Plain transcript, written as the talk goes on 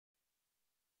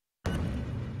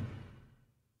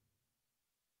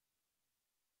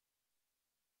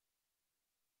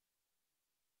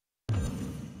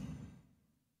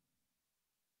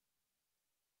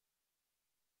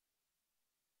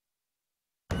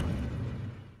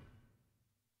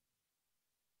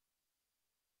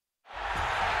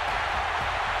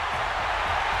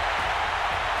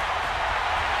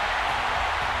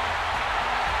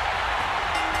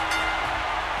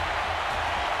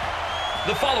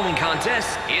The following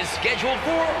contest is scheduled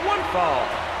for one fall.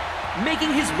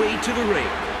 Making his way to the ring,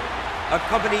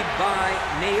 accompanied by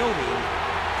Naomi,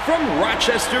 from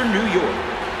Rochester, New York,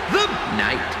 the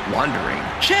Night Wandering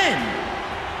Chen.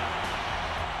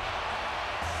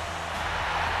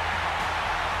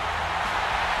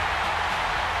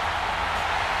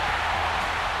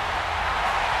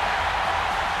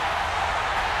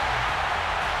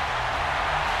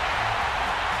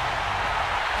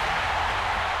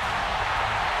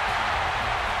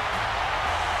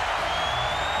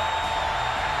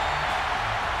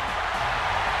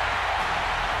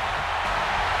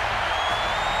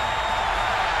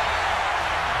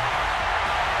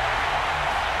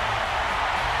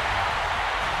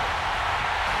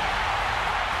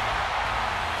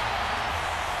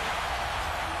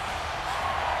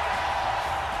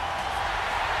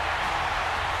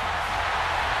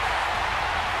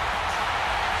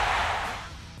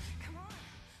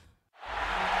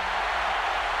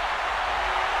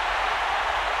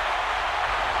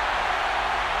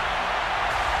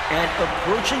 And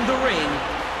approaching the ring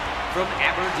from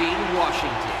Aberdeen,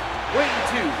 Washington, weighing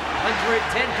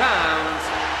 210 pounds,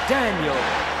 Daniel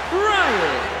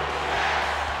Bryan.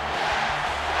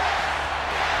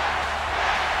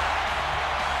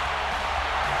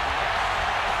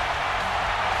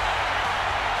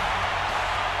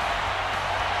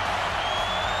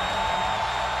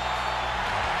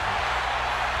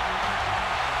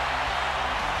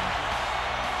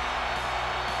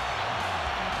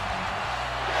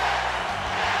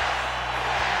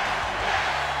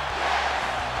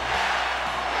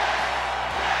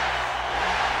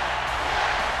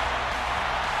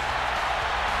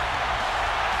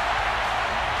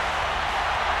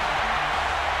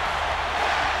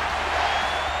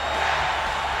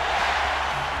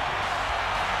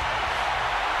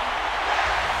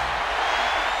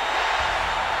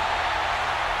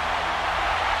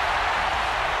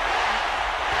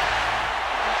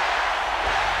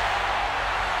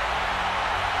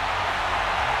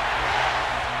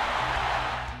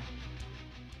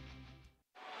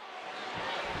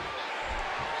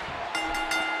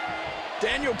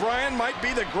 Daniel Bryan might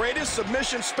be the greatest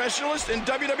submission specialist in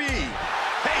WWE.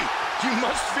 Hey, you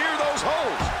must fear those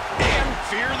holes and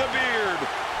fear the beard.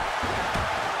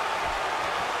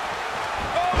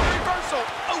 Oh, reversal.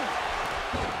 Oh.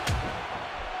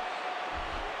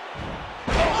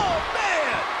 Oh,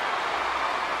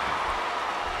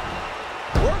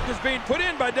 man. Work is being put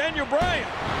in by Daniel Bryan.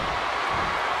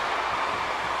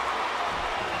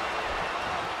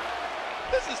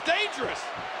 This is dangerous.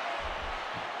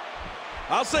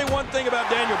 I'll say one thing about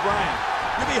Daniel Bryan.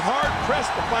 You'll be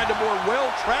hard-pressed to find a more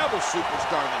well-traveled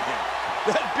superstar than him.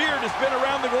 That beard has been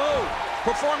around the globe,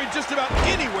 performing just about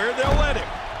anywhere they'll let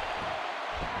him.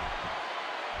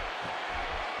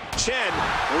 Chen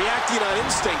reacting on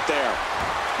instinct there.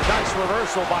 Nice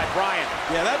reversal by Bryan.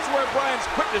 Yeah, that's where Bryan's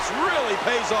quickness really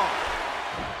pays off.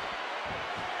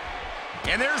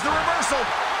 And there's the reversal.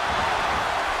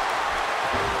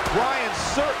 Bryan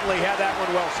certainly had that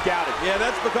one well scouted. Yeah,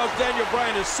 that's because Daniel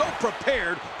Bryan is so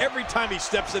prepared every time he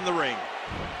steps in the ring.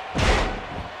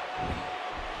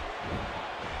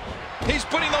 He's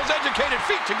putting those educated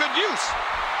feet to good use.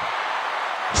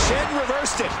 Chen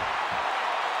reversed it.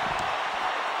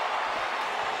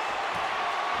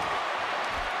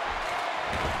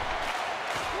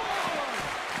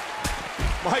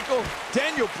 Michael,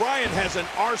 Daniel Bryan has an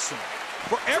arsenal.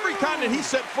 For every continent he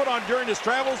set foot on during his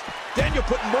travels, Daniel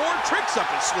put more tricks up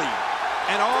his sleeve.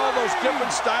 And all those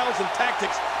different styles and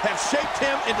tactics have shaped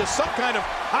him into some kind of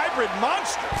hybrid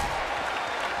monster.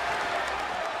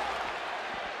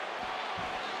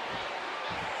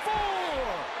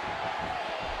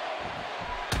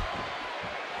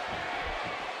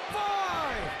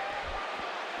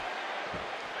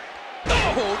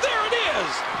 Oh, there it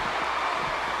is!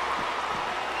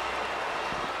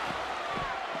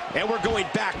 And we're going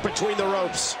back between the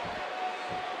ropes.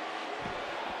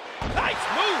 Nice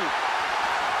move!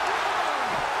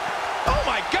 Oh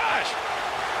my gosh!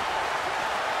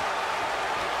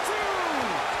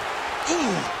 2,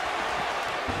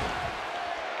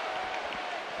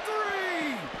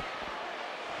 3.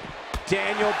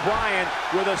 Daniel Bryan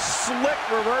with a slick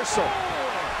reversal.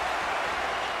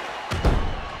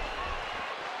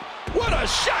 What a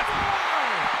shot!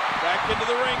 Back into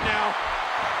the ring now.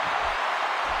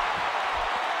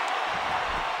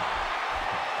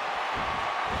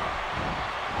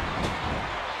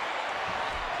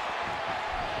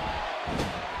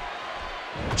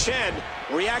 Chen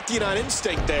reacting on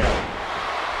instinct there.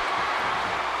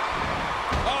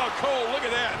 Oh, Cole, look at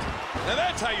that. Now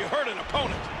that's how you hurt an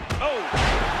opponent.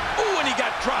 Oh, and he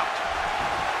got dropped.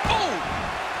 Oh,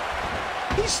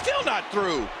 he's still not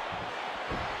through.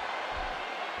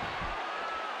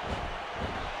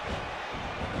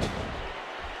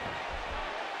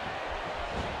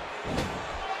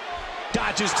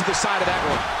 Dodges to the side of that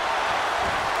one.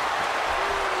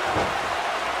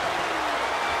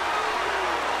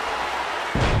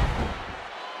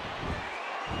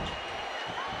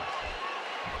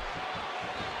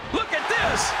 Look at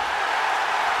this.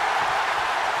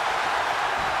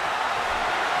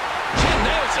 Chen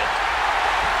nails it.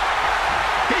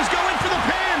 He's going for the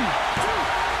pin.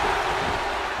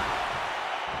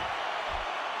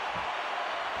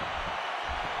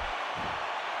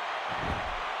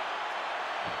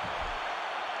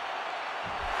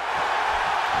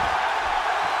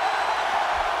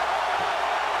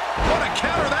 What a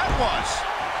counter that was.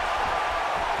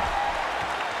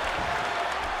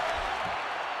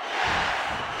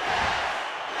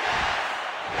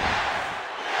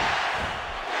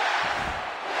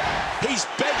 He's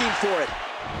begging for it.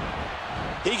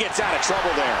 He gets out of trouble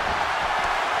there.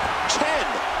 Chen.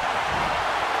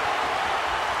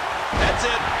 That's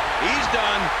it. He's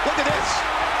done. Look at this.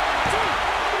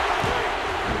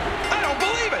 I don't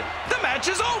believe it. The match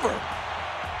is over.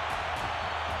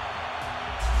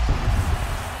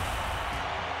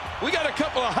 We got a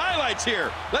couple of highlights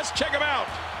here. Let's check them out.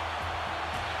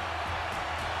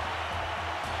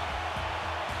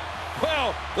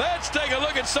 Well, let's take a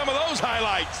look at some of those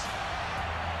highlights.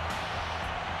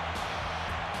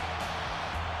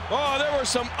 Oh, there were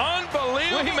some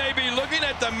unbelievable. We may be looking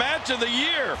at the match of the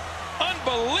year.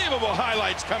 Unbelievable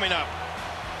highlights coming up.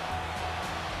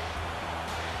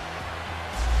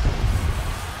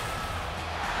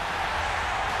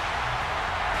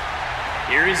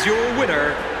 Here is your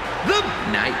winner, the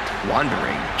Night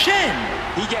Wandering Chen.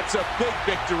 He gets a big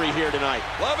victory here tonight.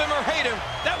 Love him or hate him,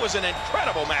 that was an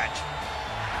incredible match.